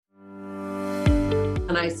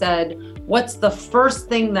And I said, what's the first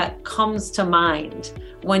thing that comes to mind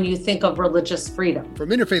when you think of religious freedom? From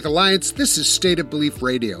Interfaith Alliance, this is State of Belief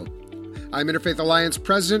Radio. I'm Interfaith Alliance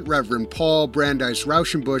President, Reverend Paul Brandeis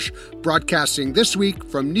Rauschenbusch, broadcasting this week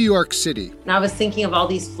from New York City. And I was thinking of all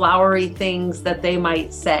these flowery things that they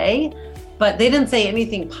might say, but they didn't say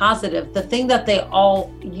anything positive. The thing that they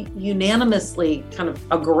all unanimously kind of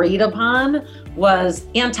agreed upon was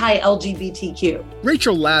anti-LGBTQ.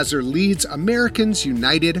 Rachel Lazar leads Americans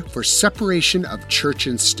United for Separation of Church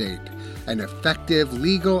and State, an effective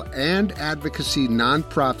legal and advocacy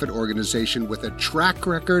nonprofit organization with a track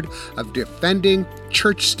record of defending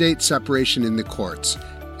church-state separation in the courts,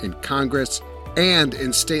 in Congress, and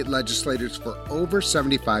in state legislatures for over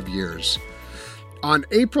 75 years. On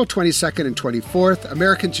April 22nd and 24th,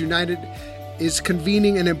 Americans United is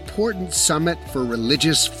convening an important summit for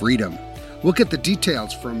religious freedom. We'll get the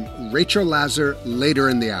details from Rachel Lazar later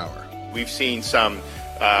in the hour. We've seen some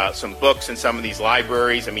books in some of these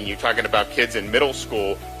libraries. I mean, you're talking about kids in middle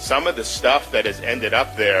school. Some of the stuff that has ended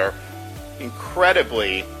up there,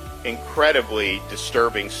 incredibly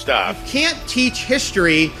disturbing stuff. You can't teach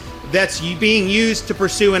history that's being used to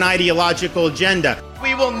pursue an ideological agenda.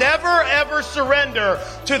 We will never, ever surrender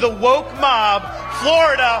to the woke mob.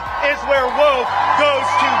 Florida is where woke goes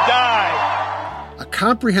to die. A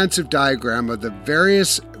comprehensive diagram of the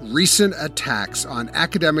various recent attacks on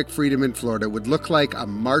academic freedom in Florida would look like a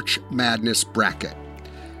March Madness bracket.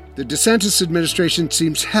 The DeSantis administration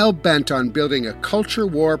seems hell-bent on building a culture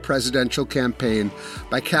war presidential campaign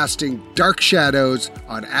by casting dark shadows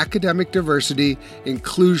on academic diversity,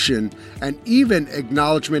 inclusion, and even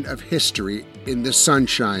acknowledgement of history in the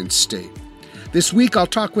Sunshine State. This week, I'll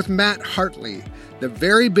talk with Matt Hartley, the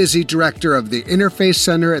very busy director of the Interfaith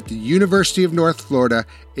Center at the University of North Florida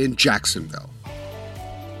in Jacksonville.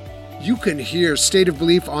 You can hear State of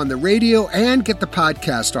Belief on the radio and get the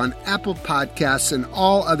podcast on Apple Podcasts and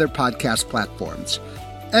all other podcast platforms.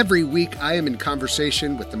 Every week, I am in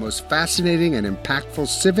conversation with the most fascinating and impactful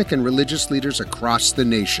civic and religious leaders across the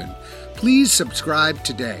nation. Please subscribe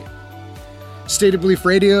today. State of Belief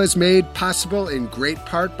Radio is made possible in great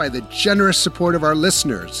part by the generous support of our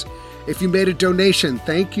listeners. If you made a donation,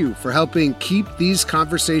 thank you for helping keep these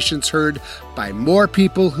conversations heard by more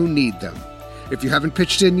people who need them. If you haven't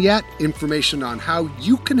pitched in yet, information on how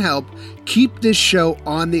you can help keep this show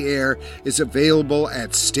on the air is available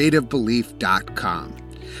at stateofbelief.com.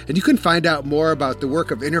 And you can find out more about the work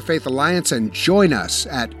of Interfaith Alliance and join us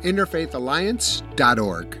at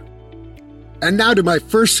interfaithalliance.org. And now to my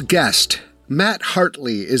first guest. Matt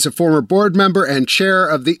Hartley is a former board member and chair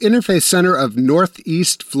of the Interfaith Center of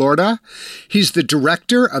Northeast Florida. He's the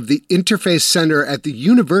director of the Interfaith Center at the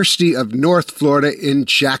University of North Florida in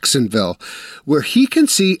Jacksonville, where he can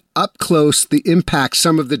see up close the impact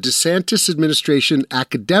some of the DeSantis administration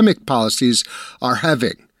academic policies are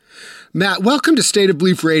having. Matt, welcome to State of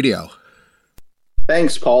Belief Radio.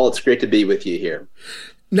 Thanks, Paul. It's great to be with you here.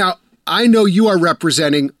 Now, I know you are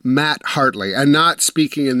representing Matt Hartley and not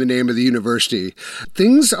speaking in the name of the university.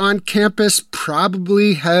 Things on campus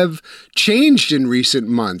probably have changed in recent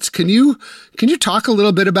months. Can you talk a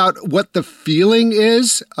little bit about what the feeling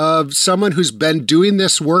is of someone who's been doing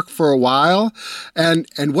this work for a while and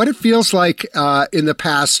what it feels like in the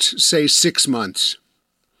past, say, 6 months?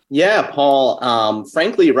 Yeah, Paul.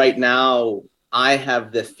 Frankly, right now, I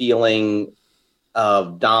have the feeling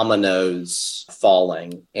of dominoes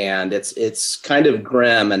falling, and it's kind of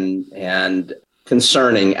grim and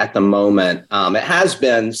concerning at the moment. It has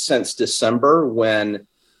been since December, when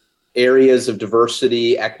areas of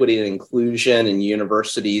diversity, equity, and inclusion in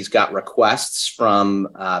universities got requests from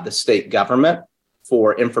the state government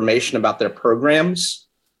for information about their programs.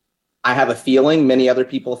 I have a feeling many other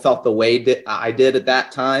people felt the way that I did at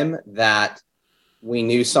that time, that we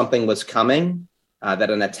knew something was coming.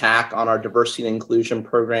 That an attack on our diversity and inclusion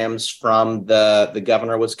programs from the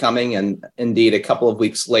governor was coming. And indeed, a couple of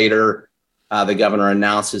weeks later, the governor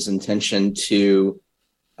announced his intention to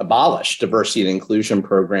abolish diversity and inclusion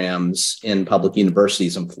programs in public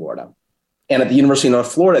universities in Florida. And at the University of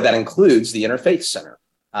North Florida, that includes the Interfaith Center,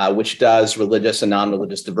 which does religious and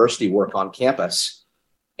non-religious diversity work on campus.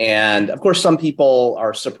 And of course, some people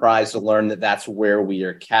are surprised to learn that that's where we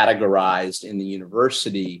are categorized in the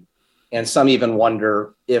university. And some even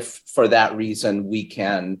wonder if, for that reason, we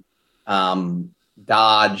can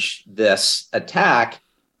dodge this attack.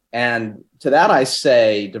 And to that, I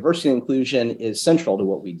say diversity and inclusion is central to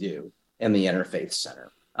what we do in the Interfaith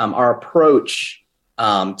Center. Our approach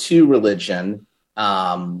to religion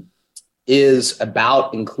is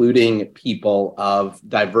about including people of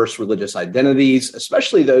diverse religious identities,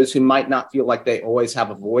 especially those who might not feel like they always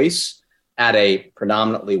have a voice at a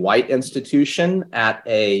predominantly white institution, at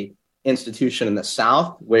a institution in the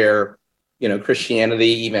South where,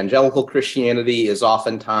 Christianity, evangelical Christianity, is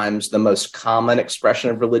oftentimes the most common expression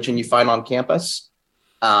of religion you find on campus.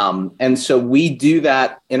 And so we do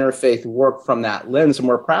that interfaith work from that lens, and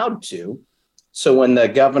we're proud to. So when the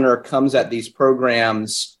governor comes at these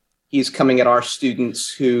programs, he's coming at our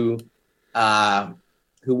students who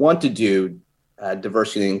want to do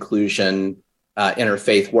diversity and inclusion,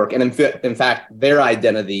 interfaith work. And in fact, their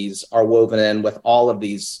identities are woven in with all of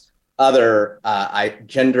these other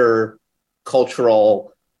gender,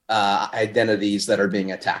 cultural identities that are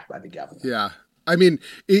being attacked by the government. Yeah. I mean,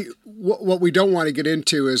 what we don't want to get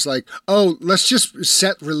into is like, oh, let's just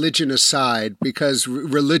set religion aside because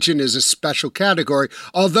religion is a special category,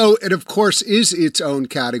 although it, of course, is its own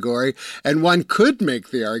category. And one could make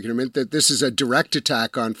the argument that this is a direct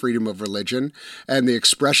attack on freedom of religion and the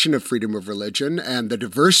expression of freedom of religion and the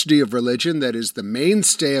diversity of religion that is the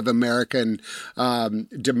mainstay of American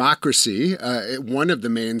democracy, one of the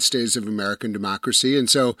mainstays of American democracy. And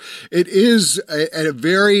so it is a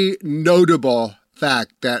very notable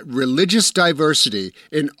fact that religious diversity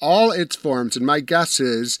in all its forms, and my guess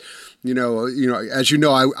is, as you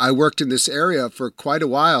know, I worked in this area for quite a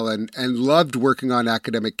while and loved working on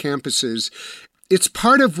academic campuses. It's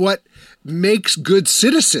part of what makes good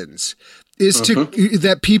citizens is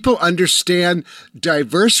that people understand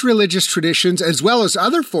diverse religious traditions as well as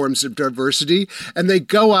other forms of diversity, and they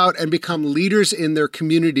go out and become leaders in their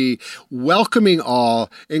community, welcoming all,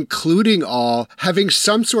 including all, having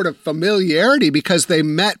some sort of familiarity because they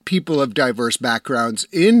met people of diverse backgrounds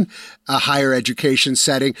in a higher education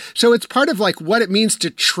setting. So it's part of like what it means to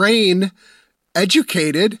train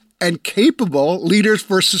educated and capable leaders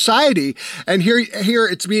for society. And here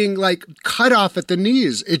it's being like cut off at the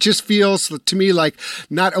knees. It just feels to me like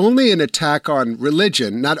not only an attack on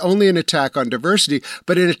religion, not only an attack on diversity,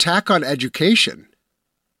 but an attack on education.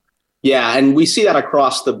 Yeah, and we see that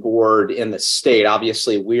across the board in the state.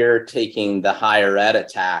 Obviously, we're taking the higher ed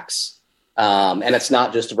attacks, and it's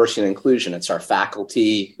not just diversity and inclusion. It's our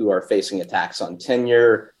faculty who are facing attacks on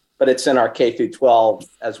tenure, but it's in our K through 12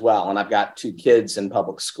 as well. And I've got 2 kids in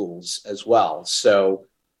public schools as well. So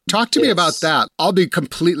talk to me about that. I'll be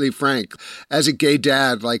completely frank. As a gay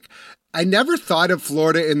dad, I never thought of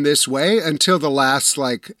Florida in this way until the last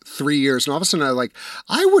 3 years. And all of a sudden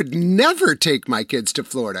I would never take my kids to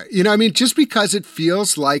Florida. Just because it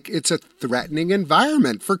feels like it's a threatening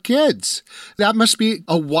environment for kids. That must be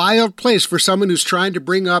a wild place for someone who's trying to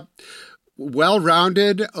bring up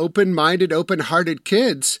well-rounded, open-minded, open-hearted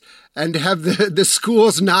kids and have the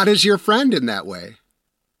schools not as your friend in that way.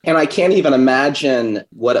 And I can't even imagine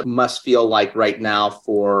what it must feel like right now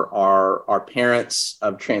for our parents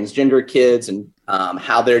of transgender kids and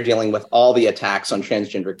how they're dealing with all the attacks on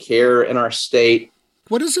transgender care in our state.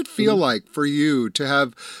 What does it feel like for you to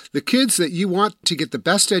have the kids that you want to get the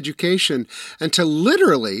best education and to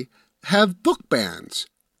literally have book bans?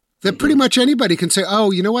 That pretty much anybody can say,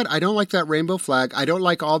 oh, you know what? I don't like that rainbow flag. I don't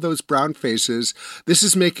like all those brown faces. This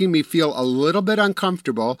is making me feel a little bit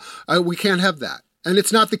uncomfortable. We can't have that. And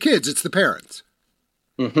it's not the kids, it's the parents.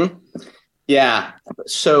 Mm-hmm. Yeah.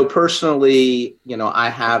 So personally,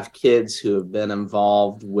 I have kids who have been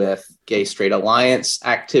involved with Gay Straight Alliance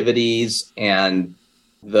activities, and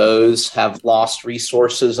those have lost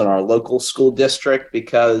resources in our local school district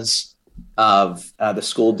because of the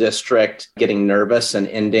school district getting nervous and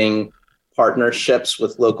ending partnerships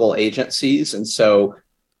with local agencies. And so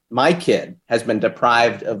my kid has been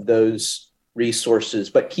deprived of those resources,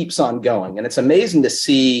 but keeps on going. And it's amazing to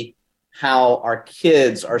see how our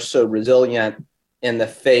kids are so resilient in the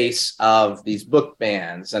face of these book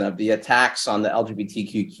bans and of the attacks on the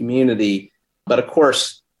LGBTQ community. But of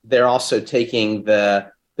course, they're also taking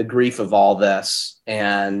the grief of all this,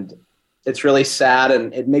 and it's really sad,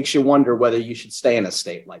 and it makes you wonder whether you should stay in a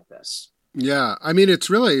state like this. Yeah. It's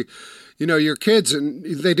really, your kids, and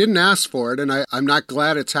they didn't ask for it, and I'm not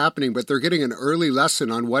glad it's happening, but they're getting an early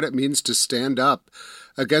lesson on what it means to stand up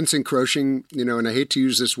against encroaching, and I hate to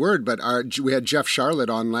use this word, but we had Jeff Charlotte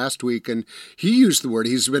on last week, and he used the word.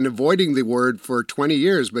 He's been avoiding the word for 20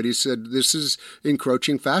 years, but he said this is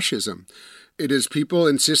encroaching fascism. It is people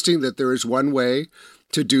insisting that there is one way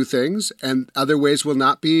to do things, and other ways will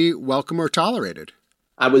not be welcome or tolerated.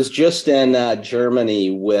 I was just in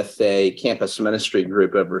Germany with a campus ministry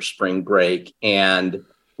group over spring break, and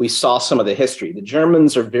we saw some of the history. The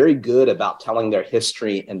Germans are very good about telling their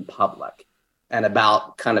history in public and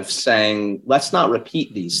about kind of saying, let's not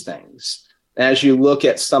repeat these things. As you look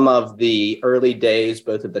at some of the early days,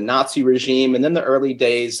 both of the Nazi regime and then the early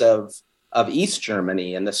days of East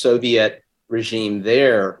Germany and the Soviet regime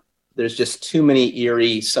there, there's just too many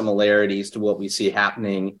eerie similarities to what we see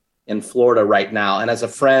happening in Florida right now. And as a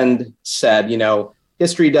friend said,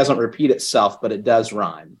 history doesn't repeat itself, but it does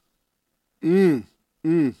rhyme.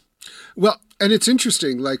 Well, and it's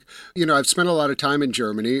interesting, I've spent a lot of time in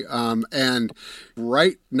Germany, and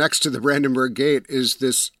right next to the Brandenburg Gate is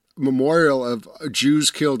this memorial of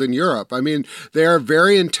Jews killed in Europe. I mean, they are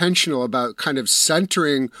very intentional about kind of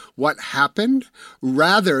centering what happened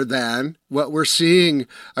rather than what we're seeing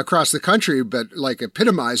across the country, but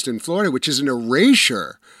epitomized in Florida, which is an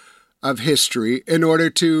erasure of history in order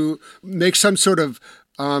to make some sort of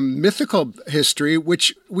mythical history,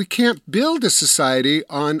 which we can't build a society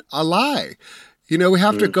on a lie. We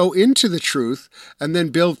have to go into the truth and then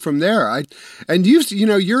build from there.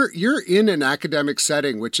 You're in an academic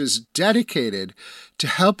setting which is dedicated to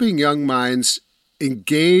helping young minds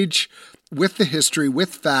engage with the history,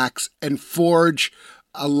 with facts, and forge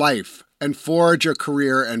a life, and forge a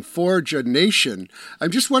career, and forge a nation.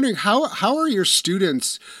 I'm just wondering, how are your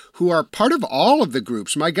students who are part of all of the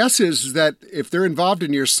groups? My guess is that if they're involved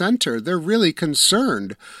in your center, they're really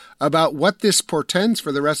concerned about what this portends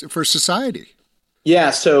for society.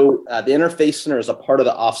 Yeah, so the Interfaith Center is a part of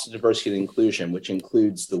the Office of Diversity and Inclusion, which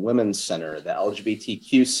includes the Women's Center, the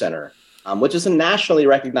LGBTQ Center, which is a nationally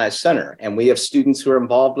recognized center. And we have students who are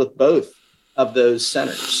involved with both of those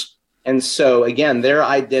centers. And so, again, their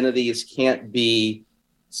identities can't be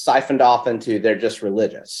siphoned off into they're just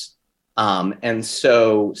religious. And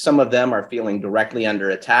so some of them are feeling directly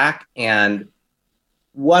under attack. And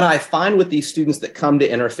what I find with these students that come to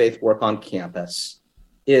interfaith work on campus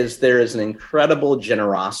is there is an incredible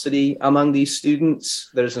generosity among these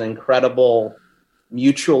students. There's an incredible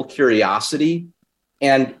mutual curiosity,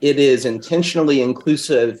 and it is intentionally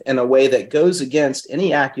inclusive in a way that goes against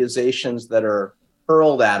any accusations that are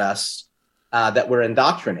hurled at us that we're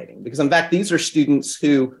indoctrinating. Because in fact, these are students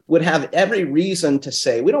who would have every reason to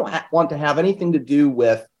say, we don't want to have anything to do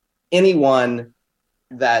with anyone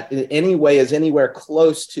that in any way is anywhere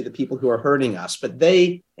close to the people who are hurting us, but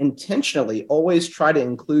they intentionally always try to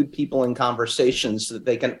include people in conversations so that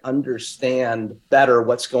they can understand better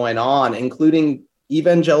what's going on, including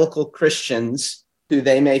evangelical Christians who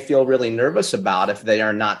they may feel really nervous about if they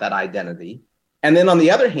are not that identity. And then on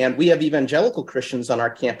the other hand, we have evangelical Christians on our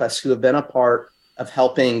campus who have been a part of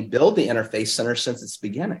helping build the Interfaith Center since its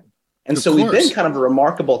beginning. And so we've been kind of a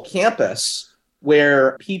remarkable campus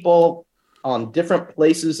where people on different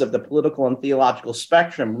places of the political and theological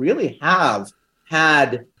spectrum really have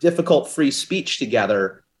had difficult free speech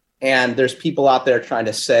together. And there's people out there trying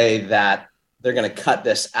to say that they're going to cut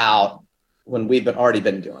this out when we've already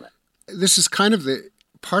been doing it. This is kind of the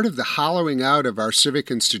part of the hollowing out of our civic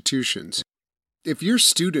institutions. If your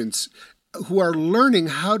students who are learning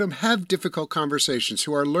how to have difficult conversations,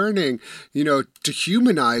 who are learning, to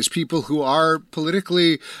humanize people who are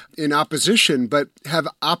politically in opposition, but have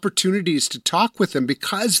opportunities to talk with them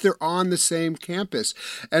because they're on the same campus.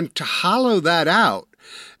 And to hollow that out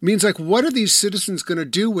means what are these citizens going to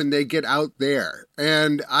do when they get out there?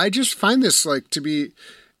 And I just find this to be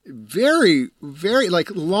very, very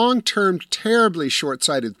long-term, terribly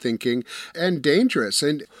short-sighted thinking and dangerous.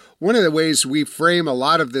 And one of the ways we frame a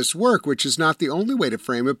lot of this work, which is not the only way to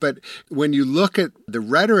frame it, but when you look at the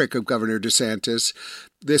rhetoric of Governor DeSantis,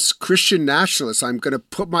 this Christian nationalist, I'm going to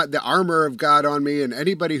put the armor of God on me, and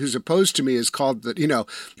anybody who's opposed to me is called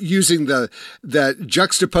using the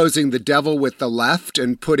juxtaposing the devil with the left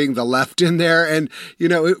and putting the left in there. And,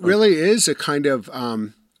 it really is a kind of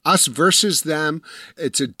us versus them.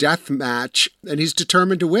 It's a death match, and he's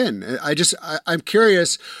determined to win. I'm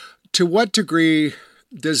curious, to what degree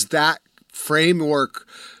does that framework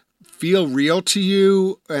feel real to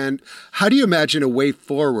you? And how do you imagine a way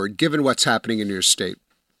forward, given what's happening in your state?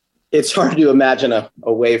 It's hard to imagine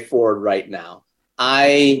a way forward right now.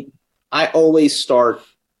 I always start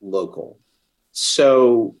local.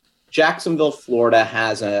 So Jacksonville, Florida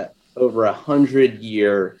has over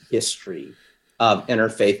 100-year history of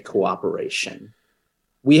interfaith cooperation.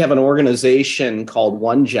 We have an organization called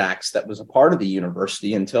One Jacks that was a part of the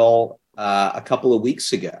university until a couple of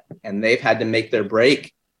weeks ago, and they've had to make their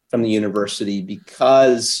break from the university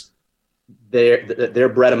because their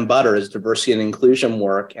bread and butter is diversity and inclusion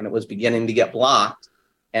work, and it was beginning to get blocked.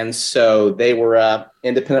 And so they were an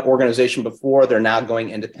independent organization before. They're now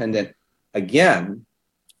going independent again,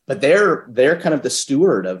 but they're kind of the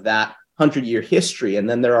steward of that 100-year history. And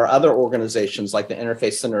then there are other organizations like the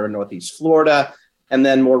Interfaith Center in Northeast Florida, and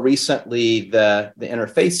then more recently, the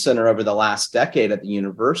Interfaith Center over the last decade at the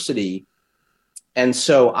university. And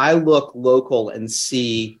so I look local and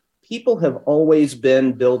see people have always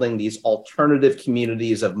been building these alternative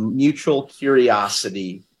communities of mutual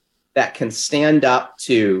curiosity that can stand up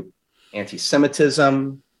to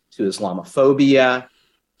anti-Semitism, to Islamophobia,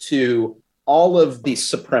 to all of these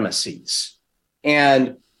supremacies.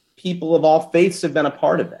 And people of all faiths have been a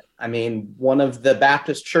part of it. I mean, one of the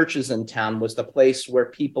Baptist churches in town was the place where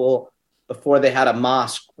people, before they had a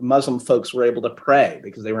mosque, Muslim folks were able to pray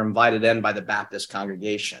because they were invited in by the Baptist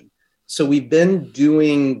congregation. So we've been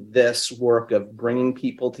doing this work of bringing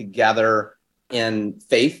people together in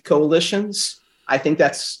faith coalitions. I think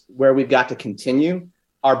that's where we've got to continue.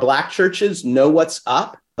 Our Black churches know what's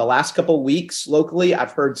up. The last couple of weeks locally,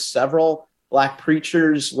 I've heard several Black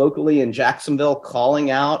preachers locally in Jacksonville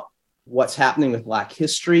calling out what's happening with Black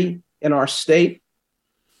history in our state.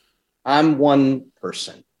 I'm one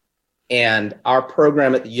person, and our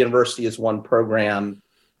program at the university is one program.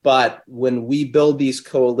 But when we build these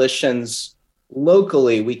coalitions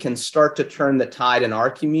locally, we can start to turn the tide in our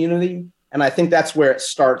community. And I think that's where it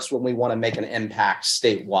starts when we want to make an impact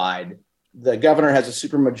statewide. The governor has a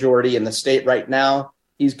supermajority in the state right now.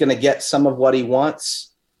 He's going to get some of what he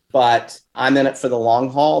wants, but I'm in it for the long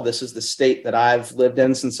haul. This is the state that I've lived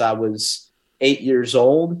in since I was 8 years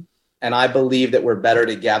old. And I believe that we're better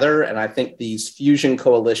together. And I think these fusion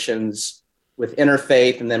coalitions with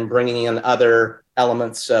interfaith and then bringing in other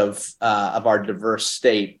elements of our diverse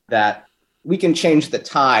state, that we can change the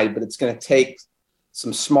tide, but it's going to take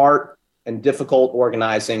some smart and difficult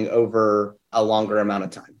organizing over a longer amount of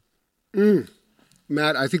time.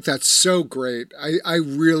 Matt, I think that's so great. I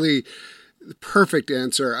really, perfect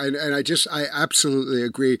answer. And I absolutely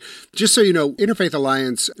agree. Just so you know, Interfaith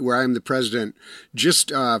Alliance, where I'm the president,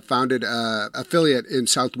 just founded an affiliate in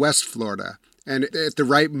Southwest Florida. And at the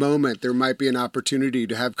right moment, there might be an opportunity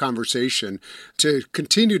to have conversation to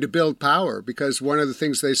continue to build power, because one of the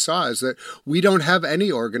things they saw is that we don't have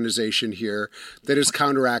any organization here that is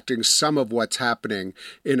counteracting some of what's happening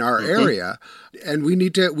in our area. And we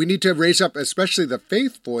need to raise up, especially the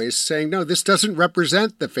faith voice, saying, no, this doesn't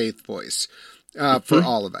represent the faith voice. For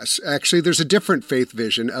all of us. Actually, there's a different faith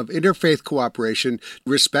vision of interfaith cooperation,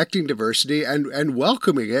 respecting diversity and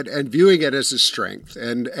welcoming it and viewing it as a strength.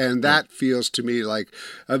 And that feels to me like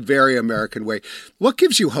a very American way. What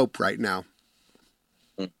gives you hope right now?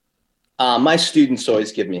 My students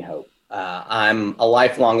always give me hope. I'm a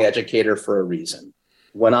lifelong educator for a reason.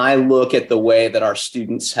 When I look at the way that our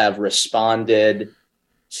students have responded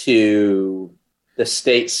to the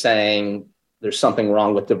state saying there's something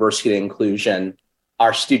wrong with diversity and inclusion,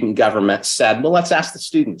 our student government said, well, let's ask the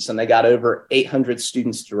students. And they got over 800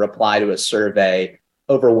 students to reply to a survey,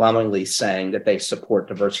 overwhelmingly saying that they support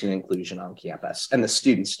diversity and inclusion on campus. And the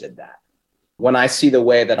students did that. When I see the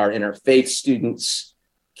way that our interfaith students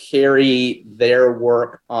carry their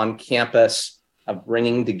work on campus of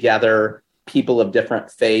bringing together people of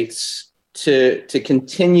different faiths to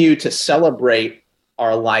continue to celebrate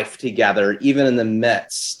our life together, even in the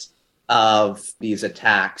midst of these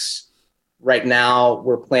attacks. Right now,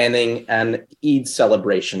 we're planning an Eid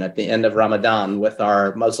celebration at the end of Ramadan with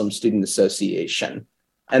our Muslim Student Association.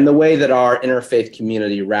 And the way that our interfaith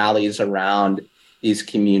community rallies around these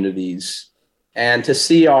communities, and to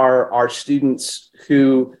see our students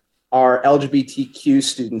who are LGBTQ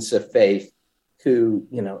students of faith, who,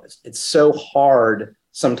 you know, it's so hard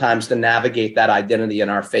sometimes to navigate that identity in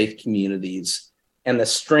our faith communities, and the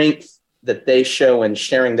strength that they show in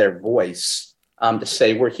sharing their voice to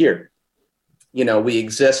say, we're here, you know, we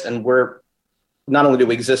exist, and we're not only do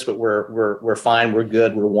we exist, but we're fine, we're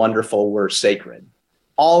good, we're wonderful, we're sacred.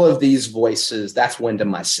 All of these voices, that's wind in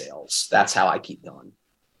my sails. That's how I keep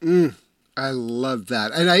going. I love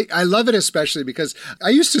that. And I love it especially because I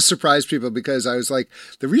used to surprise people, because I was like,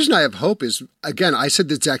 the reason I have hope is, again, I said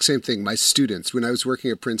the exact same thing. My students, when I was working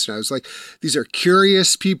at Princeton, I was like, these are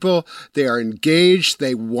curious people. They are engaged.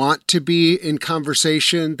 They want to be in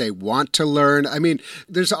conversation. They want to learn. I mean,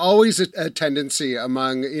 there's always a tendency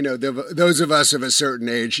among, you know, those of us of a certain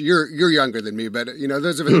age. You're younger than me, but, you know,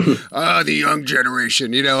 those of us, the young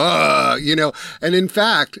generation, you know, and in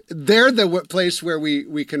fact, they're the place where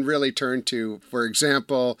we can really turn to, for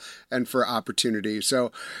example, and for opportunity.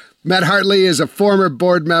 So Matt Hartley is a former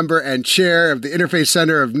board member and chair of the Interfaith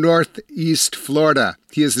Center of Northeast Florida.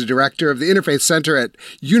 He is the director of the Interfaith Center at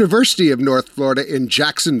University of North Florida in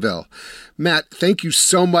Jacksonville. Matt, thank you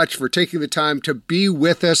so much for taking the time to be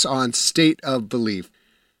with us on State of Belief.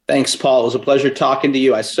 Thanks, Paul. It was a pleasure talking to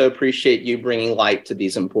you. I so appreciate you bringing light to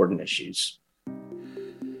these important issues.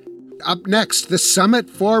 Up next, the Summit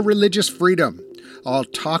for Religious Freedom. I'll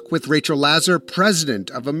talk with Rachel Lazar,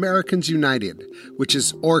 president of Americans United, which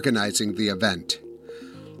is organizing the event.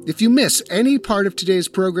 If you miss any part of today's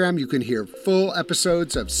program, you can hear full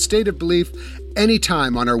episodes of State of Belief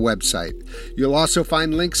anytime on our website. You'll also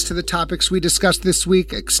find links to the topics we discussed this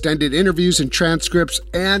week, extended interviews and transcripts,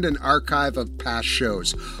 and an archive of past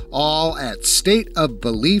shows, all at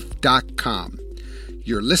stateofbelief.com.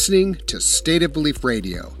 You're listening to State of Belief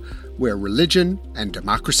Radio, where religion and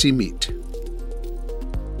democracy meet.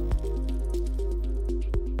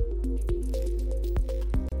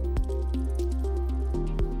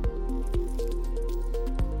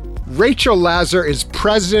 Rachel Lazar is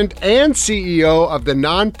president and CEO of the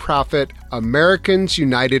nonprofit Americans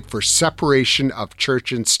United for Separation of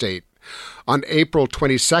Church and State. On April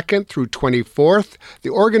 22nd through 24th, the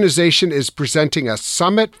organization is presenting a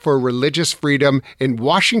Summit for Religious Freedom in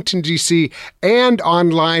Washington, D.C. and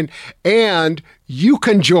online, and you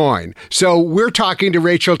can join. So we're talking to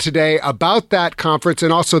Rachel today about that conference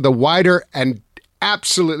and also the wider and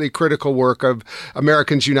absolutely critical work of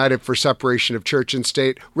Americans United for Separation of Church and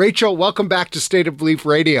State. Rachel, welcome back to State of Belief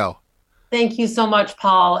Radio. Thank you so much,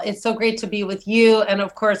 Paul. It's so great to be with you and,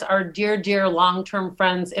 of course, our dear, dear long-term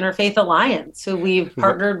friends, Interfaith Alliance, who we've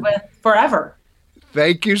partnered with forever.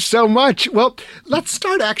 Thank you so much. Well, let's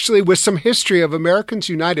start actually with some history of Americans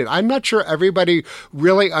United. I'm not sure everybody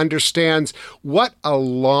really understands what a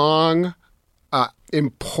long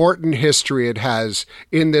important history it has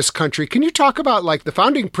in this country. Can you talk about like the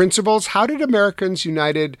founding principles? How did Americans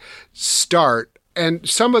United start, and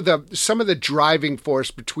some of the driving force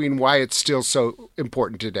between why it's still so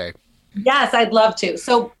important today? Yes, I'd love to.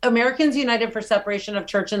 So Americans United for Separation of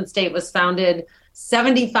Church and State was founded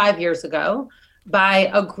 75 years ago by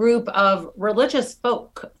a group of religious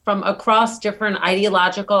folk from across different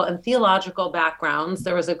ideological and theological backgrounds.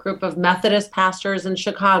 There was a group of Methodist pastors in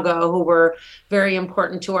Chicago who were very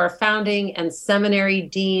important to our founding, and seminary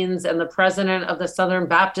deans, and the president of the Southern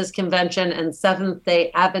Baptist Convention, and Seventh-day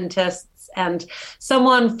Adventists, and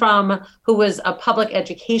someone who was a public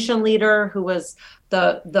education leader, who was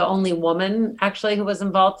the only woman actually who was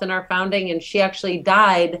involved in our founding, and she actually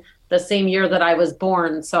died the same year that I was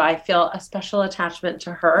born. So I feel a special attachment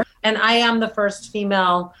to her. And I am the first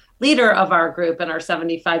female leader of our group in our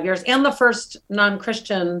 75 years, and the first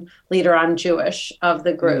non-Christian leader, I'm Jewish, of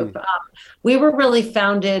the group. We were really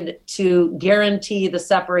founded to guarantee the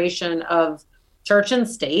separation of church and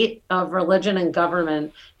state, of religion and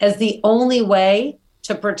government, as the only way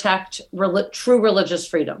to protect true religious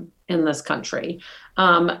freedom in this country.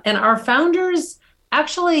 And our founders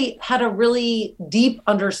actually had a really deep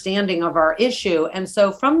understanding of our issue. And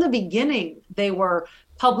so from the beginning, they were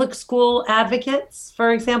public school advocates,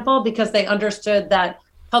 for example, because they understood that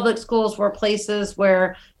public schools were places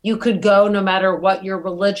where you could go no matter what your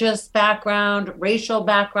religious background, racial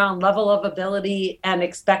background, level of ability, and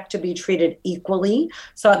expect to be treated equally.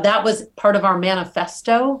 So that was part of our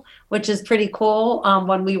manifesto, which is pretty cool,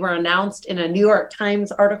 when we were announced in a New York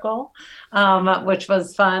Times article, which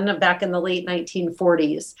was fun back in the late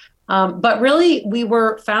 1940s. But really, we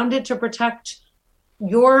were founded to protect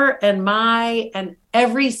your and my and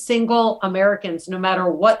every single American's, no matter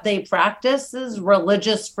what they practice, is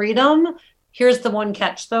religious freedom. Here's the one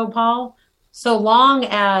catch though, Paul. So long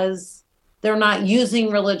as they're not using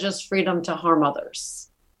religious freedom to harm others,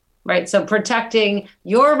 right? So protecting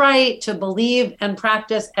your right to believe and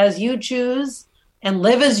practice as you choose and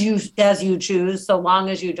live as you choose, so long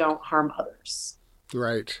as you don't harm others.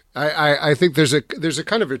 Right. I think there's a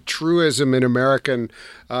kind of a truism in American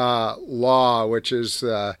law, which is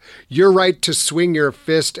your right to swing your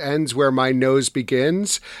fist ends where my nose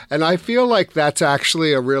begins. And I feel like that's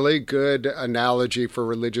actually a really good analogy for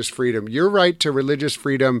religious freedom. Your right to religious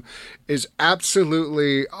freedom is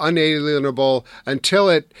absolutely unalienable until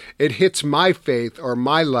it hits my faith or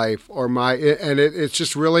my life or it's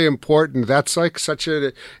just really important. That's like such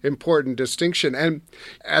an important distinction. And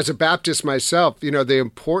as a Baptist myself, the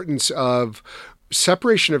importance of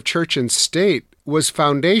separation of church and state was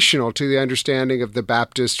foundational to the understanding of the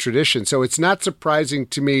Baptist tradition. So it's not surprising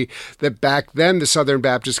to me that back then the Southern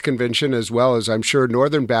Baptist Convention, as well as I'm sure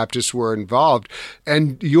Northern Baptists, were involved.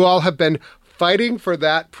 And you all have been fighting for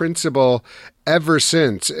that principle ever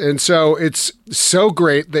since. And so it's so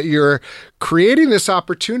great that you're creating this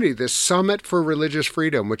opportunity, this Summit for Religious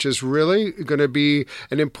Freedom, which is really going to be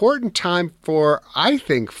an important time for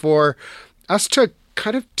us to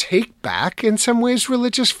kind of take back, in some ways,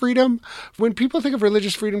 religious freedom. When people think of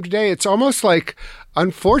religious freedom today, it's almost like,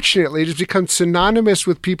 unfortunately, it has become synonymous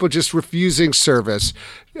with people just refusing service,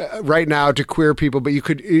 right now to queer people, but you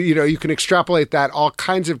can extrapolate that all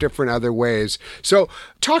kinds of different other ways. So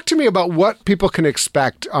talk to me about what people can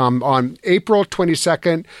expect on April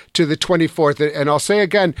 22nd to the 24th. And I'll say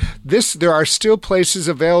again, there are still places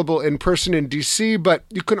available in person in DC, but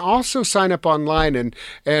you can also sign up online.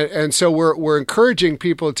 And so we're encouraging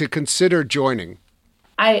people to consider joining.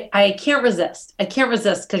 I can't resist.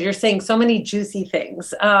 Because you're saying so many juicy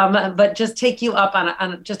things. But just take you up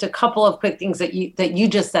on just a couple of quick things that you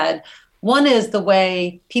just said. One is the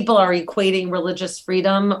way people are equating religious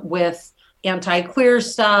freedom with anti-queer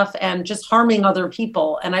stuff and just harming other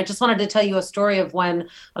people. And I just wanted to tell you a story of when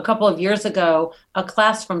a couple of years ago, a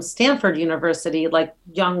class from Stanford University, like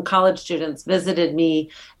young college students, visited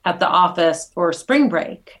me at the office for spring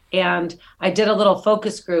break. And I did a little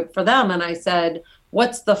focus group for them. And I said,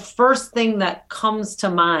 what's the first thing that comes to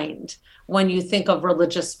mind when you think of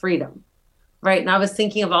religious freedom, right? And I was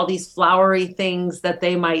thinking of all these flowery things that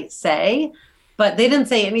they might say, but they didn't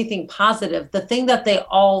say anything positive. The thing that they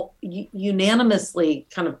all unanimously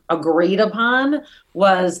kind of agreed upon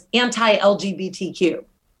was anti-LGBTQ.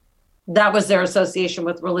 That was their association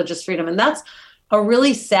with religious freedom. And that's a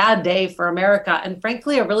really sad day for America. And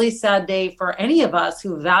frankly, a really sad day for any of us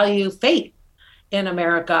who value faith in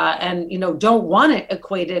America and, don't want it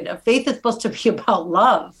equated. Faith is supposed to be about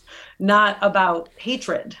love, not about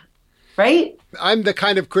hatred, right? I'm the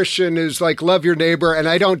kind of Christian who's like, love your neighbor. And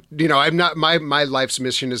I don't, I'm not, my life's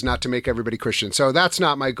mission is not to make everybody Christian. So that's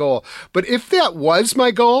not my goal. But if that was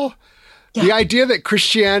my goal, the idea that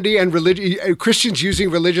Christianity and Christians using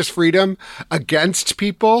religious freedom against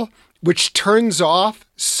people, which turns off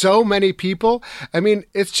so many people. I mean,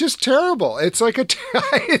 it's just terrible. It's like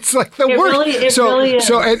it's like the worst. It really is.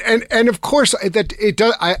 And of course that it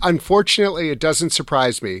does. Unfortunately, it doesn't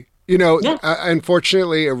surprise me.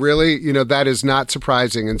 Unfortunately, it really, that is not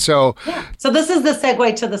surprising. And so, So this is the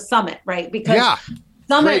segue to the summit, right? Because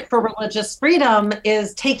Summit for Religious Freedom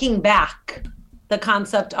is taking back the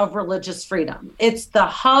concept of religious freedom. It's the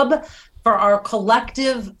hub for our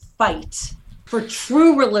collective fight for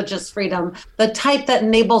true religious freedom, the type that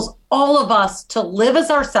enables all of us to live as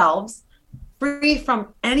ourselves, free from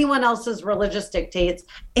anyone else's religious dictates,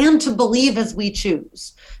 and to believe as we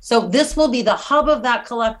choose. So this will be the hub of that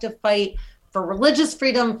collective fight for religious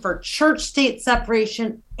freedom, for church-state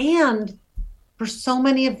separation, and for so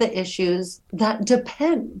many of the issues that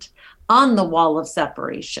depend on the wall of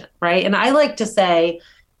separation, right? And I like to say,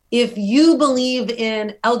 if you believe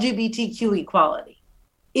in LGBTQ equality,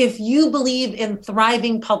 if you believe in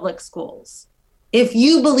thriving public schools, if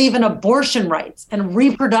you believe in abortion rights and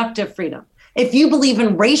reproductive freedom, if you believe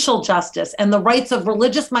in racial justice and the rights of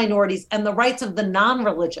religious minorities and the rights of the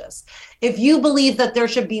non-religious, if you believe that there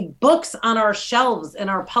should be books on our shelves in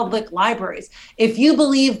our public libraries, if you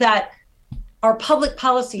believe that our public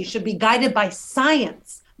policy should be guided by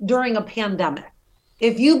science during a pandemic,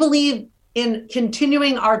 if you believe in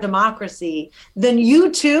continuing our democracy, then you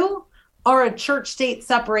too are a church-state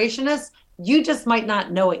separationist. You just might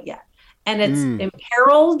not know it yet. And it's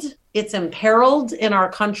imperiled. It's imperiled in our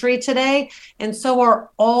country today. And so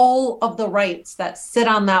are all of the rights that sit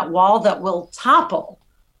on that wall that will topple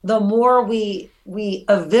the more we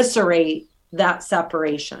eviscerate that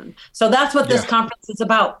separation. So that's what this conference is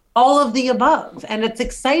about, all of the above. And it's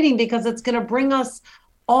exciting because it's going to bring us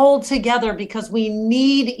all together because we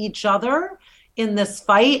need each other in this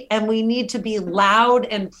fight, and we need to be loud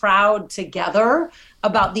and proud together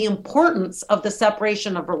about the importance of the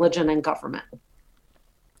separation of religion and government.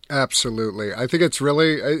 Absolutely. I think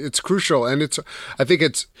it's crucial, and I think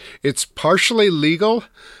it's partially legal,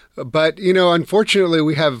 but unfortunately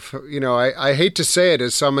we have, I hate to say it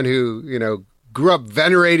as someone who, grew up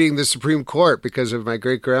venerating the Supreme Court because of my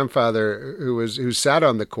great-grandfather who sat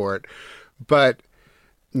on the court, but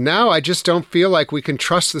now I just don't feel like we can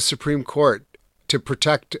trust the Supreme Court to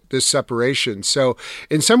protect this separation. So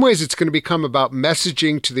in some ways, it's going to become about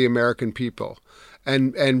messaging to the American people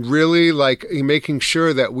and really like making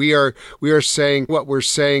sure that we are saying what we're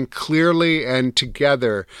saying clearly and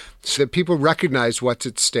together so that people recognize what's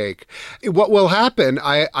at stake. What will happen,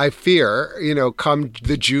 I fear, come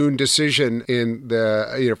the June decision in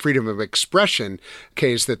the freedom of expression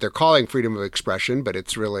case that they're calling freedom of expression, but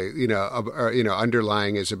it's really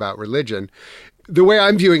underlying is about religion. The way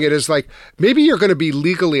I'm viewing it is like, maybe you're going to be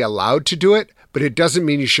legally allowed to do it, but it doesn't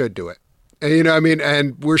mean you should do it. And,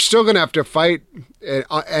 and we're still going to have to fight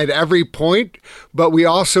at every point, but we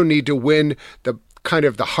also need to win the kind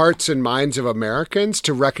of the hearts and minds of Americans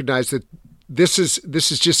to recognize that this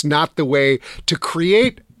is just not the way to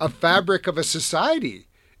create a fabric of a society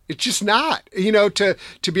It's just not,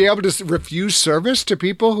 to be able to refuse service to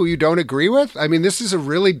people who you don't agree with. I mean, this is a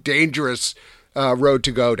really dangerous road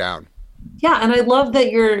to go down. Yeah. And I love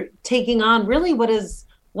that you're taking on really what is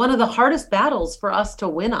one of the hardest battles for us to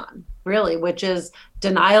win on, really, which is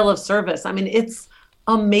denial of service. I mean, it's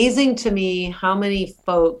amazing to me how many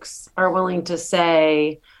folks are willing to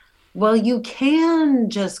say, well, you can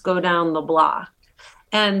just go down the block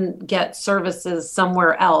and get services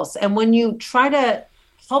somewhere else. And when you try to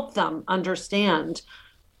help them understand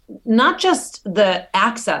not just the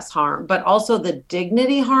access harm, but also the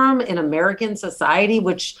dignity harm in American society,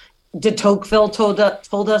 which de Tocqueville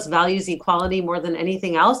told us values equality more than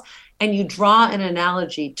anything else. And you draw an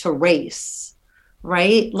analogy to race,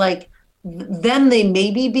 right? Like, then they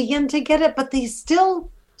maybe begin to get it, but they still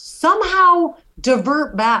somehow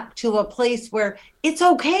divert back to a place where it's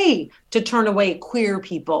okay to turn away queer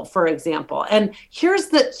people, for example. And here's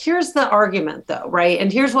the argument, though, right?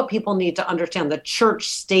 And here's what people need to understand: the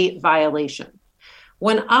church-state violation.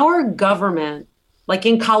 When our government, like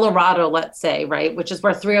in Colorado, let's say, right, which is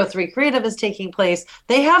where 303 Creative is taking place,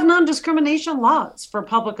 they have non-discrimination laws for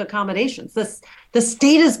public accommodations. The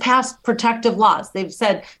state has passed protective laws. They've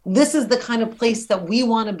said, this is the kind of place that we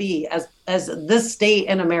want to be as this state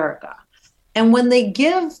in America. And when they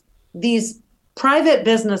give these private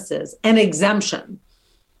businesses an exemption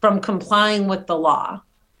from complying with the law,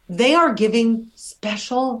 they are giving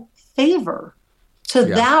special favor to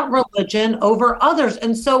that religion over others.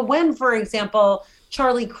 And so when, for example,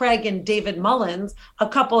 Charlie Craig and David Mullins, a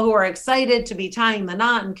couple who are excited to be tying the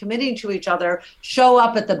knot and committing to each other, show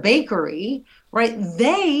up at the bakery, right?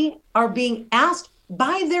 They are being asked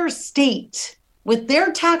by their state with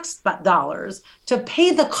their tax dollars to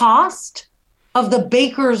pay the cost of the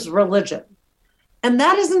baker's religion. And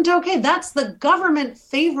that isn't okay. That's the government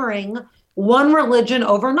favoring one religion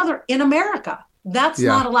over another in America. That's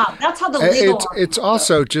not allowed. That's how the legal. It's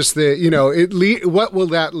also just what will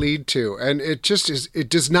that lead to? And it just is. It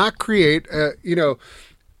does not create.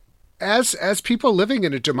 As people living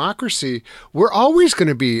in a democracy, we're always going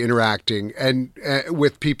to be interacting and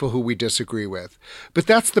with people who we disagree with. But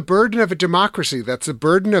that's the burden of a democracy. That's the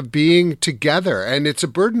burden of being together, and it's a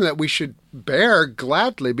burden that we should bear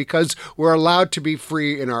gladly because we're allowed to be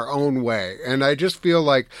free in our own way. And I just feel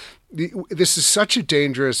like this is such a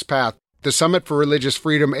dangerous path. The Summit for Religious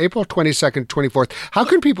Freedom, April 22nd, 24th. How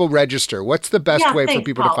can people register? What's the best way for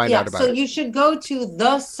people to find out about it? So you should go to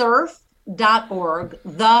thesurf.org,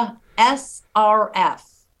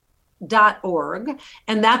 thesrf.org,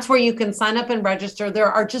 and that's where you can sign up and register.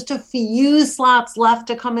 There are just a few slots left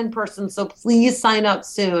to come in person, so please sign up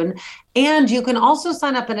soon. And you can also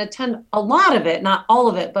sign up and attend a lot of it, not all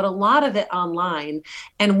of it, but a lot of it online.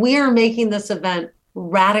 And we are making this event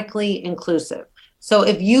radically inclusive. So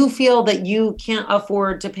if you feel that you can't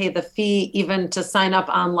afford to pay the fee even to sign up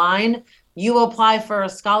online, you apply for a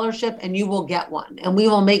scholarship and you will get one. And we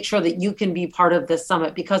will make sure that you can be part of this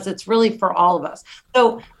summit because it's really for all of us.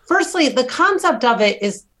 So firstly, the concept of it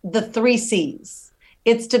is the 3 C's.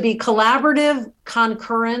 It's to be collaborative,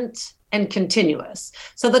 concurrent, and continuous.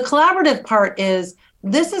 So the collaborative part is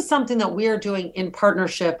this is something that we are doing in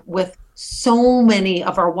partnership with so many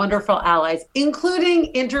of our wonderful allies,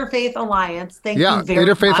 including Interfaith Alliance. Thank you very much.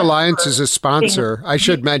 Interfaith Alliance is a sponsor. I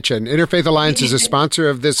should mention, Interfaith Alliance is a sponsor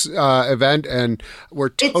of this event, and we're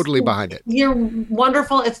totally behind it. You're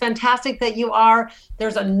wonderful. It's fantastic that you are.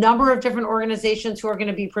 There's a number of different organizations who are going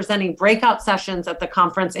to be presenting breakout sessions at the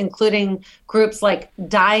conference, including groups like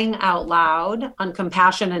Dying Out Loud on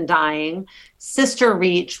compassion and dying, Sister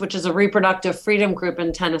Reach, which is a reproductive freedom group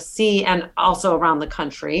in Tennessee and also around the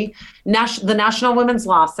country, the National Women's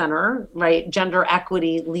Law Center, right, gender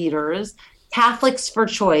equity leaders, Catholics for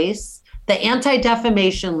Choice, the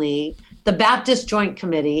Anti-Defamation League, the Baptist Joint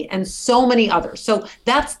Committee, and so many others. So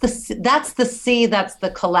that's the C, that's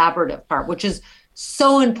the collaborative part, which is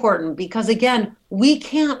so important because, again, we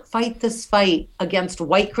can't fight this fight against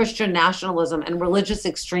white Christian nationalism and religious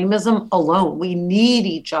extremism alone. We need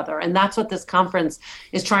each other. And that's what this conference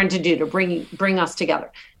is trying to do, to bring us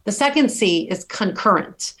together. The second C is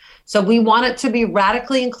concurrent. So we want it to be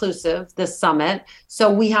radically inclusive, this summit. So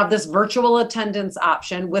we have this virtual attendance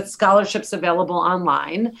option with scholarships available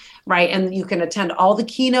online, right? And you can attend all the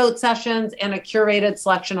keynote sessions and a curated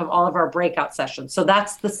selection of all of our breakout sessions. So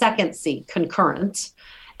that's the second C, concurrent.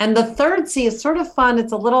 And the third C is sort of fun.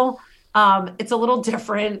 It's a little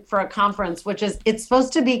different for a conference, which is it's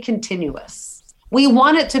supposed to be continuous. We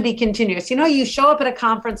want it to be continuous. You know, you show up at a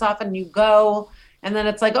conference often, you go, and then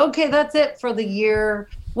it's like, okay, that's it for the year.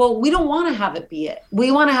 Well, we don't want to have it be it.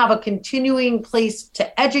 We want to have a continuing place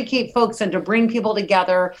to educate folks and to bring people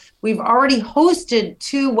together. We've already hosted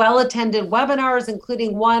 2 well-attended webinars,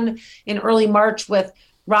 including one in early March with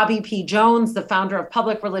Robbie P. Jones, the founder of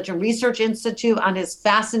Public Religion Research Institute, on his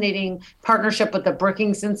fascinating partnership with the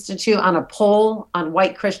Brookings Institute on a poll on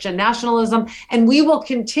white Christian nationalism. And we will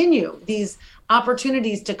continue these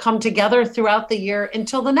opportunities to come together throughout the year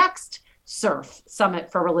until the next SURF, Summit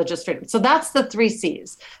for Religious Freedom. So that's the 3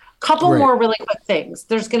 C's. Couple more really quick things.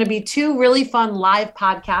 There's going to be 2 really fun live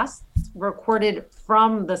podcasts recorded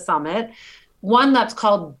from the summit. One that's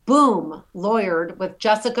called Boom Lawyered with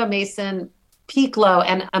Jessica Mason Piclo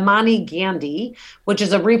and Amani Gandhi, which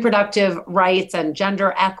is a reproductive rights and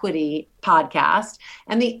gender equity podcast.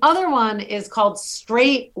 And the other one is called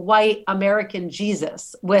Straight White American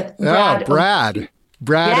Jesus with Brad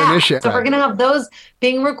and Isha. So we're going to have those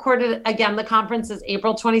being recorded. Again, the conference is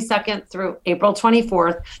April 22nd through April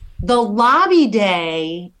 24th. The lobby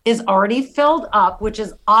day is already filled up, which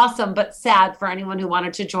is awesome, but sad for anyone who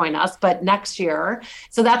wanted to join us, but next year.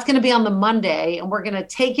 So that's going to be on the Monday, and we're going to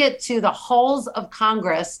take it to the halls of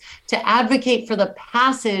Congress to advocate for the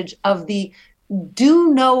passage of the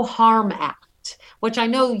Do No Harm Act, which I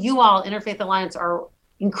know you all, Interfaith Alliance, are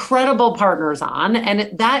incredible partners on.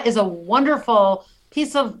 And that is a wonderful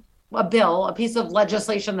piece of a piece of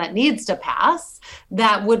legislation that needs to pass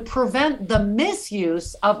that would prevent the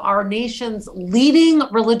misuse of our nation's leading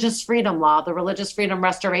religious freedom law, the Religious Freedom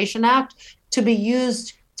Restoration Act, to be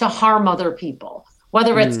used to harm other people,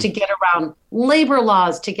 whether it's to get around labor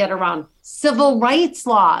laws, to get around civil rights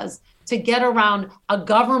laws, to get around a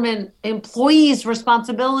government employee's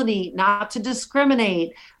responsibility not to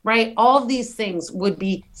discriminate, right? All of these things would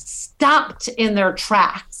be stopped in their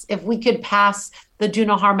tracks if we could pass the Do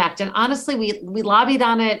No Harm Act. And honestly, we lobbied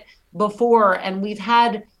on it before, and we've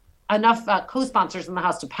had enough co-sponsors in the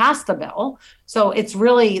House to pass the bill. So it's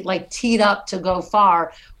really like teed up to go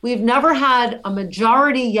far. We've never had a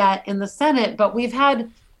majority yet in the Senate, but we've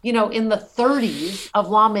had, in the 30s of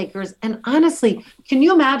lawmakers. And honestly, can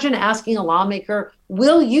you imagine asking a lawmaker,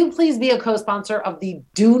 will you please be a co-sponsor of the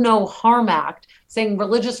Do No Harm Act, saying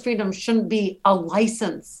religious freedom shouldn't be a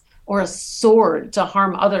license or a sword to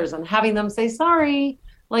harm others, and having them say, sorry,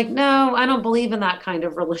 no, I don't believe in that kind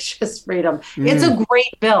of religious freedom. It's a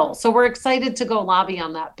great bill. So we're excited to go lobby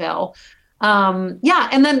on that bill. And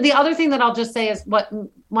then the other thing that I'll just say is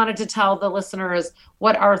wanted to tell the listeners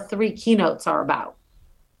what our 3 keynotes are about.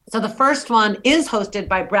 So the first one is hosted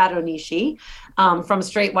by Brad Onishi from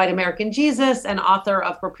Straight White American Jesus and author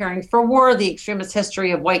of Preparing for War, The Extremist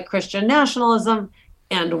History of White Christian Nationalism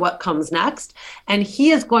and What Comes Next. And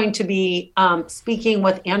he is going to be speaking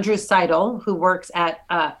with Andrew Seidel, who works at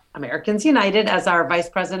Americans United as our vice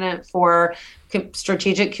president for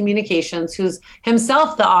strategic communications, who's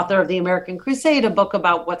himself the author of The American Crusade, a book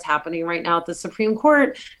about what's happening right now at the Supreme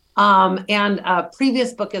Court, and a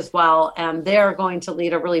previous book as well. And they're going to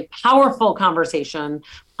lead a really powerful conversation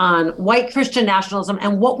on white Christian nationalism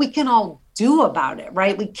and what we can all do about it,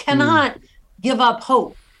 right? We cannot give up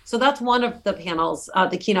hope. So that's one of the panels,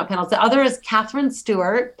 the keynote panels. The other is Catherine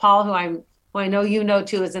Stewart, Paul, who I know you know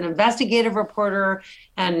too, is an investigative reporter,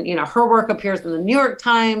 and her work appears in the New York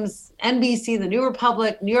Times, NBC, the New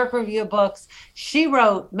Republic, New York Review of Books. She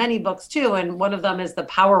wrote many books too, and one of them is The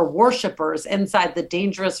Power Worshippers: Inside the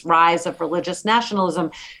Dangerous Rise of Religious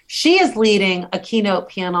Nationalism. She is leading a keynote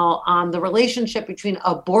panel on the relationship between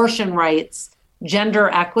abortion rights, gender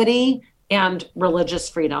equity, and religious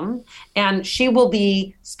freedom. And she will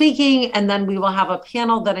be speaking, and then we will have a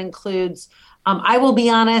panel that includes, I will be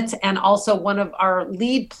on it, and also one of our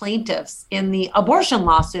lead plaintiffs in the abortion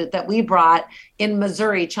lawsuit that we brought in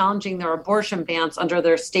Missouri, challenging their abortion bans under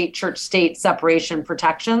their state church-state separation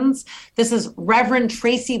protections. This is Reverend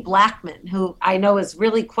Tracy Blackman, who I know is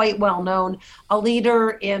really quite well known, a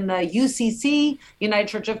leader in the UCC, United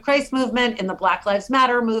Church of Christ movement, in the Black Lives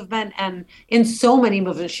Matter movement, and in so many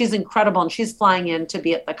movements. She's incredible, and she's flying in to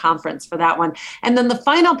be at the conference for that one. And then the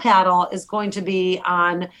final panel is going to be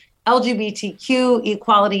on LGBTQ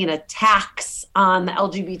equality and attacks on the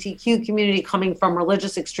LGBTQ community coming from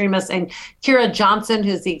religious extremists. And Kira Johnson,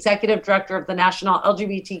 who's the executive director of the National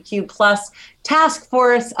LGBTQ Plus Task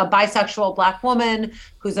Force, a bisexual Black woman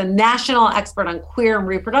who's a national expert on queer and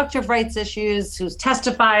reproductive rights issues, who's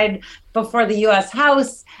testified before the U.S.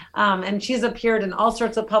 House. And she's appeared in all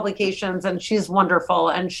sorts of publications, and she's wonderful.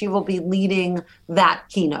 And she will be leading that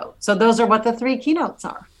keynote. So those are what the 3 keynotes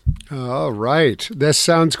are. All right. This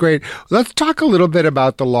sounds great. Let's talk a little bit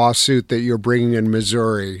about the lawsuit that you're bringing in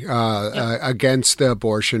Missouri against the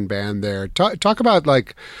abortion ban there. Talk about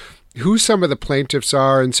who some of the plaintiffs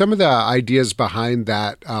are and some of the ideas behind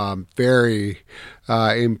that very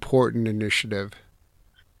important initiative?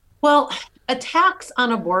 Well, attacks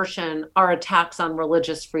on abortion are attacks on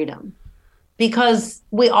religious freedom, because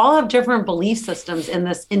we all have different belief systems in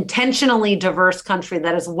this intentionally diverse country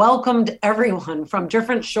that has welcomed everyone from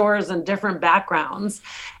different shores and different backgrounds.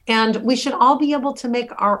 And we should all be able to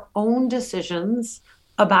make our own decisions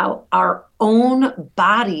about our own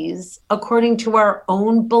bodies according to our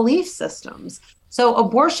own belief systems. So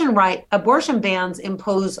abortion bans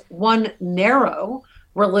impose one narrow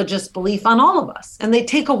religious belief on all of us, and they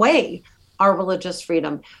take away our religious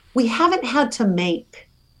freedom. We haven't had to make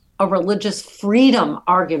a religious freedom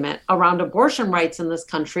argument around abortion rights in this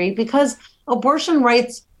country, because abortion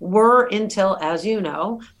rights were, until, as you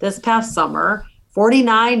know, this past summer,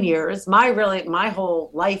 49 years, my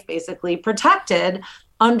whole life basically, protected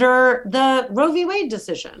under the Roe v. Wade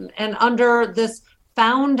decision and under this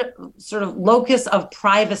found sort of locus of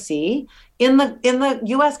privacy in the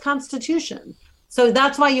U.S. Constitution. So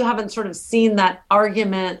that's why you haven't sort of seen that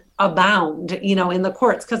argument abound, in the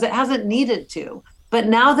courts, because it hasn't needed to. But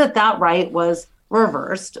now that right was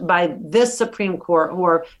reversed by this Supreme Court, who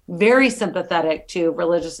are very sympathetic to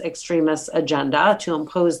religious extremists' agenda to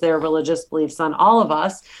impose their religious beliefs on all of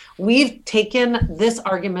us, we've taken this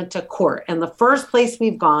argument to court. And the first place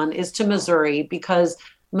we've gone is to Missouri, because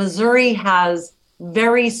Missouri has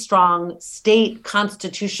very strong state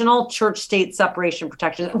constitutional church-state separation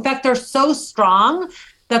protections. In fact, they're so strong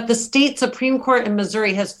that the state Supreme Court in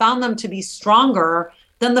Missouri has found them to be stronger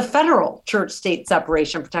than the federal church-state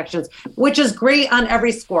separation protections, which is great on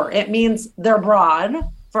every score. It means they're broad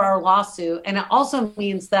for our lawsuit, and it also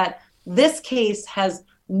means that this case has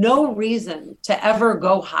no reason to ever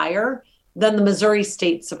go higher than the Missouri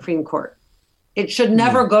State Supreme Court. It should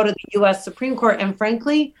never go to the U.S. Supreme Court, and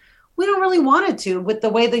frankly, we don't really want it to, with the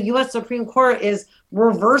way the U.S. Supreme Court is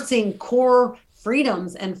reversing core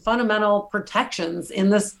freedoms and fundamental protections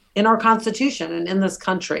in our Constitution and in this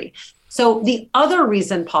country. So the other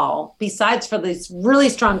reason, Paul, besides for these really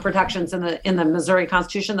strong protections in the Missouri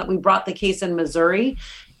Constitution, that we brought the case in Missouri,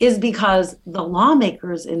 is because the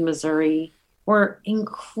lawmakers in Missouri were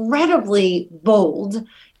incredibly bold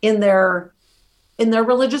in their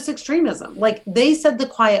religious extremism. Like, they said the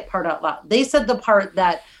quiet part out loud. They said the part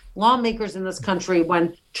that lawmakers in this country,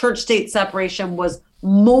 when church-state separation was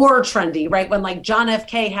more trendy, right? When like John F.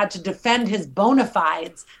 K. had to defend his bona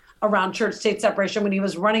fides around church-state separation when he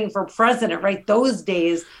was running for president, right? Those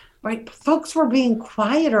days, right? Folks were being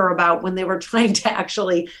quieter about when they were trying to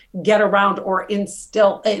actually get around or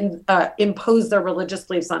impose their religious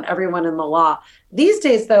beliefs on everyone in the law. These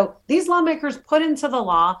days, though, these lawmakers put into the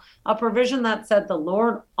law a provision that said the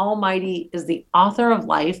Lord Almighty is the author of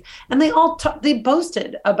life, and they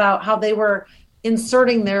boasted about how they were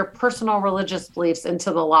inserting their personal religious beliefs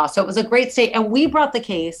into the law. So it was a great state. And we brought the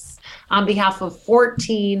case on behalf of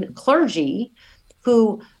 14 clergy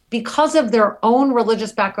who, because of their own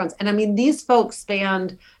religious backgrounds, and I mean, these folks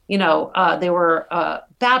spanned, they were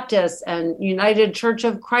Baptists and United Church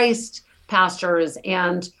of Christ pastors,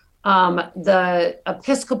 and the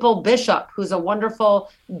Episcopal bishop, who's a wonderful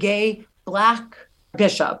gay Black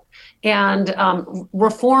bishop, and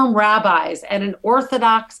Reform rabbis, and an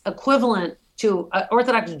Orthodox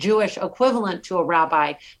Jewish equivalent to a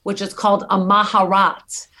rabbi, which is called a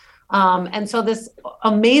Maharat. And so this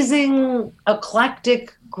amazing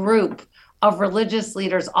eclectic group of religious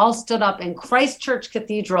leaders all stood up in Christ Church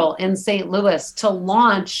Cathedral in St. Louis to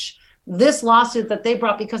launch this lawsuit that they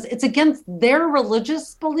brought, because it's against their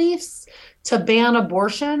religious beliefs to ban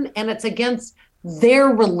abortion, and it's against their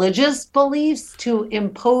religious beliefs to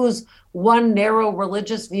impose one narrow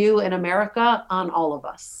religious view in America on all of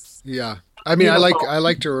us. Yeah. I mean, I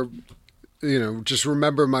like to, just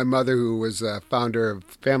remember my mother, who was a founder of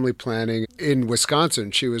family planning in Wisconsin.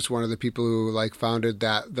 She was one of the people who founded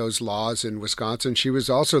those laws in Wisconsin. She was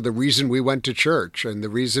also the reason we went to church, and the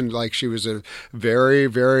reason she was a very,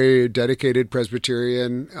 very dedicated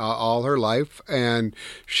Presbyterian all her life. And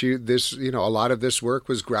a lot of this work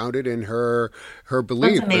was grounded in her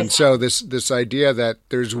belief. And so this idea that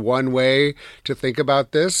there's one way to think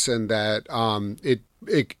about this, and that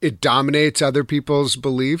it dominates other people's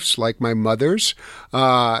beliefs, like my mother's.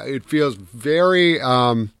 It feels very.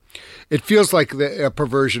 It feels like a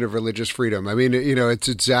perversion of religious freedom. I mean, it's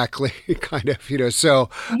exactly kind of. So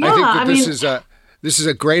yeah, I think that this is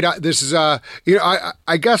a great. This is I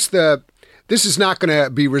guess the This is not going to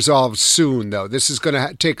be resolved soon, though. This is going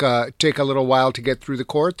to take a little while to get through the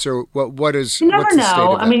courts, or what is? You never what's the state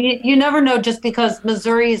know. of it? I mean, you never know, just because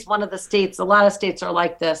Missouri is one of the states. A lot of states are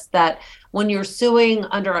like this. That when you're suing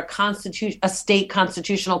under a state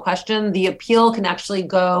constitutional question, the appeal can actually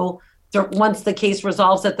go. Once the case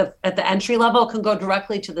resolves at the entry level, can go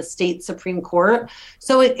directly to the state Supreme Court.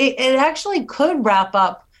 So it actually could wrap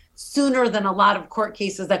up sooner than a lot of court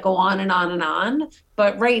cases that go on and on and on.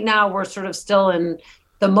 But right now we're sort of still in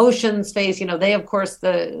the motions phase. They, of course,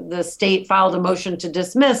 the state filed a motion to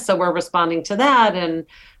dismiss, so we're responding to that, and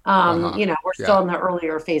we're still in the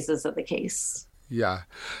earlier phases of the case. Yeah.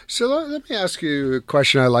 So let me ask you a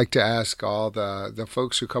question I like to ask all the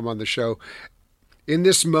folks who come on the show. In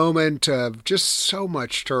this moment of just so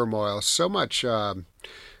much turmoil, so much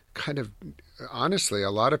kind of, honestly,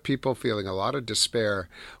 a lot of people feeling a lot of despair,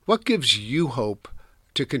 what gives you hope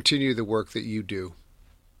to continue the work that you do?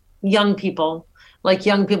 Young people,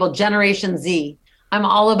 Generation Z. I'm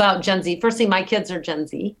all about Gen Z. Firstly, my kids are Gen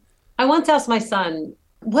Z. I once asked my son,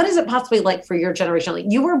 what is it possibly like for your generation? Like,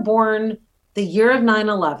 you were born the year of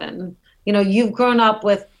 9/11. You've grown up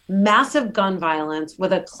with massive gun violence,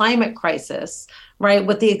 with a climate crisis, right?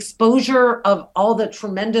 With the exposure of all the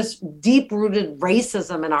tremendous deep-rooted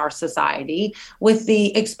racism in our society, with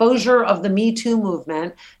the exposure of the Me Too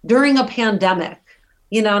movement during a pandemic,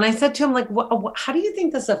 and I said to him, like, how do you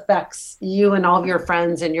think this affects you and all of your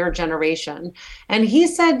friends and your generation? And he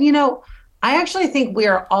said, I actually think we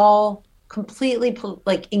are all completely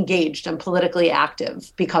engaged and politically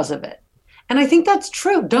active because of it. And I think that's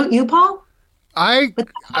true. Don't you, Paul? I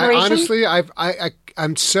honestly,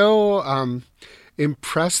 I'm so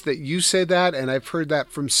impressed that you say that, and I've heard that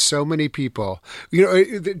from so many people.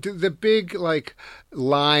 The big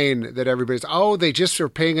line that everybody's, they just are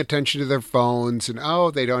paying attention to their phones, and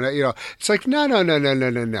they don't, it's like no.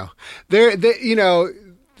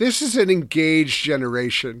 This is an engaged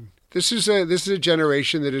generation. This is a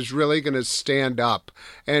generation that is really going to stand up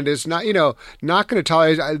and is not going to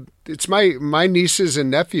tolerate. It's my nieces and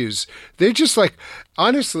nephews. They're just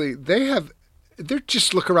honestly, they're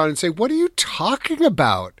just look around and say, "What are you talking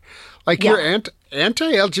about? You're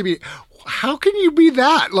anti-LGBT. How can you be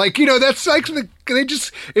that?" That's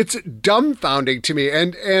it's dumbfounding to me.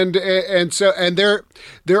 And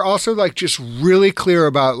they're also just really clear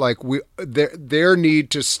about their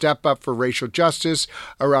need to step up for racial justice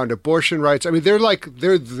around abortion rights. I mean, they're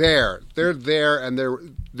there, and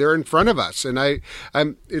they're in front of us, and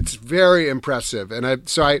it's very impressive. And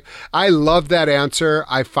I love that answer.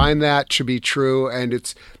 I find that to be true, and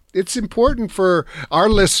it's important for our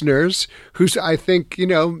listeners I think,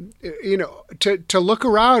 to look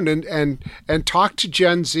around and talk to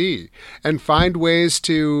Gen Z and find ways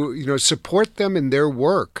to, support them in their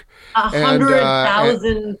work.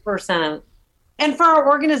 100,000%. And for our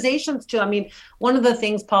organizations too. I mean, one of the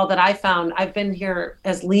things, Paul, that I found, I've been here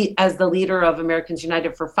as the leader of Americans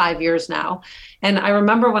United for 5 years now. And I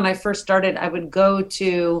remember when I first started, I would go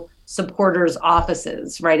to supporters'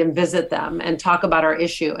 offices, right, and visit them and talk about our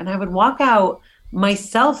issue. And I would walk out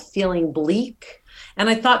myself feeling bleak. And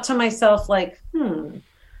I thought to myself, I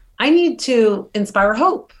need to inspire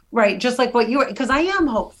hope, right? Just like what you were, because I am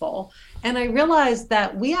hopeful. And I realized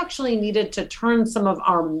that we actually needed to turn some of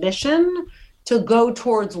our mission to go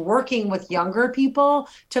towards working with younger people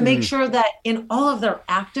to make sure that in all of their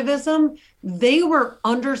activism, they were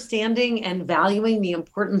understanding and valuing the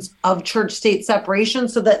importance of church-state separation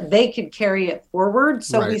so that they could carry it forward.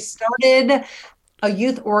 So we started a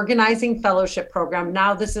youth organizing fellowship program.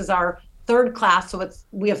 Now this is our third class. So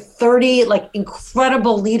we have 30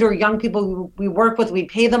 incredible leader young people we work with. We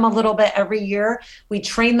pay them a little bit every year. We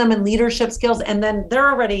train them in leadership skills. And then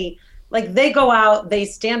they're already they go out, they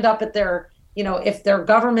stand up at their if there are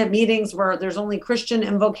government meetings where there's only Christian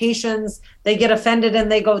invocations, they get offended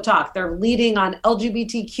and they go talk. They're leading on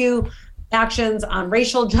LGBTQ actions, on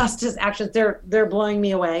racial justice actions. They're blowing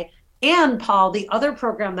me away. And Paul, the other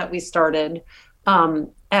program that we started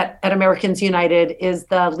at Americans United is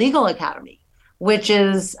the Legal Academy, which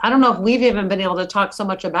is, I don't know if we've even been able to talk so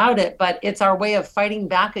much about it, but it's our way of fighting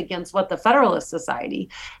back against what the Federalist Society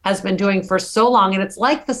has been doing for so long. And it's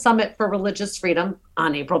like the Summit for Religious Freedom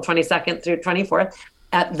on April 22nd through 24th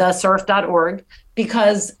at thesurf.org,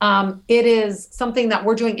 because it is something that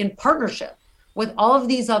we're doing in partnership with all of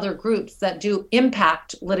these other groups that do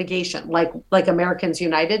impact litigation, like Americans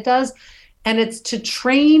United does. And it's to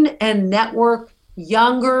train and network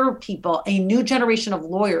younger people, a new generation of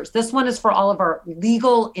lawyers. This one is for all of our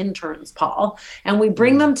legal interns, Paul. And we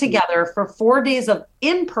bring them together for 4 days of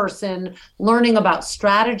in-person learning about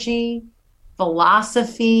strategy,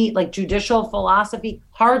 philosophy, like judicial philosophy,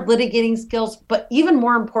 hard litigating skills, but even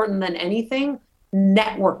more important than anything,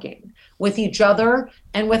 networking with each other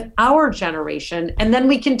and with our generation. And then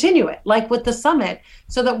we continue it, like with the summit,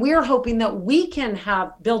 so that we're hoping that we can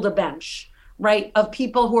build a bench, right, of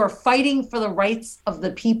people who are fighting for the rights of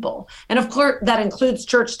the people. And of course, that includes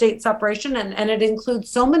church-state separation, and it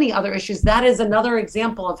includes so many other issues. That is another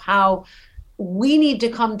example of how we need to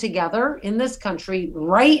come together in this country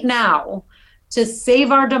right now to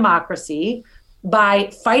save our democracy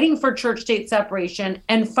by fighting for church-state separation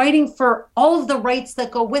and fighting for all of the rights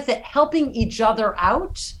that go with it, helping each other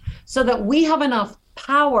out so that we have enough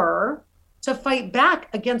power to fight back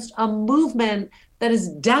against a movement that is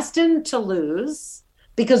destined to lose,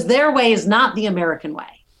 because their way is not the American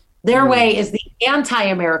way. Their way is the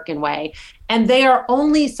anti-American way. And they are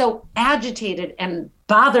only so agitated and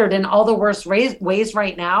bothered in all the worst ways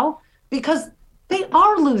right now because they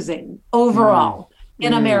are losing overall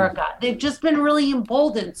in America. They've just been really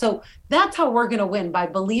emboldened. So that's how we're going to win, by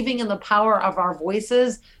believing in the power of our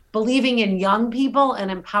voices, believing in young people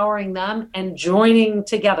and empowering them, and joining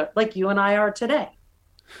together like you and I are today.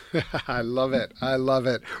 I love it. I love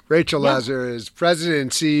it. Rachel Lazar is president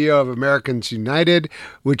and CEO of Americans United,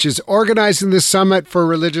 which is organizing the Summit for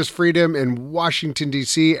Religious Freedom in Washington,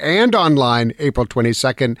 D.C. and online April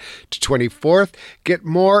 22nd to 24th. Get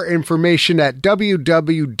more information at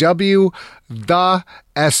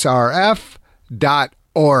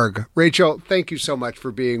www.thesrf.org. Rachel, thank you so much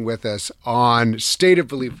for being with us on State of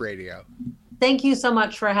Belief Radio. Thank you so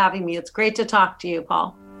much for having me. It's great to talk to you,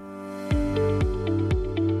 Paul.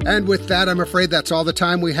 And with that, I'm afraid that's all the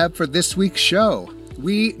time we have for this week's show.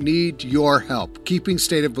 We need your help keeping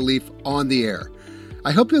State of Belief on the air.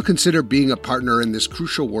 I hope you'll consider being a partner in this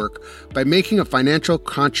crucial work by making a financial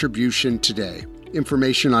contribution today.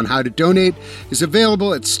 Information on how to donate is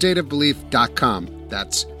available at stateofbelief.com.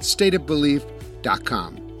 That's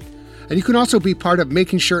stateofbelief.com. And you can also be part of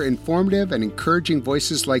making sure informative and encouraging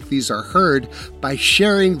voices like these are heard by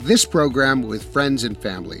sharing this program with friends and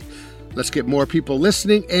family. Let's get more people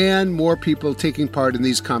listening and more people taking part in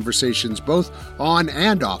these conversations, both on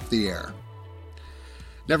and off the air.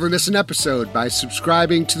 Never miss an episode by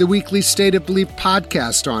subscribing to the weekly State of Belief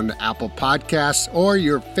podcast on Apple Podcasts or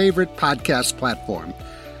your favorite podcast platform.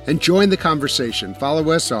 And join the conversation.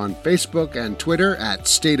 Follow us on Facebook and Twitter at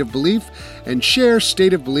State of Belief, and share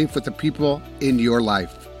State of Belief with the people in your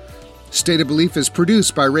life. State of Belief is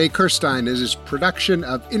produced by Ray Kirstein and is a production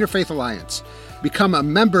of Interfaith Alliance. Become a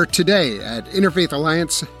member today at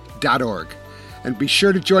interfaithalliance.org. And be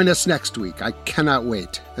sure to join us next week. I cannot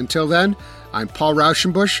wait. Until then, I'm Paul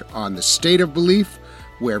Rauschenbusch on the State of Belief,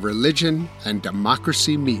 where religion and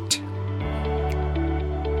democracy meet.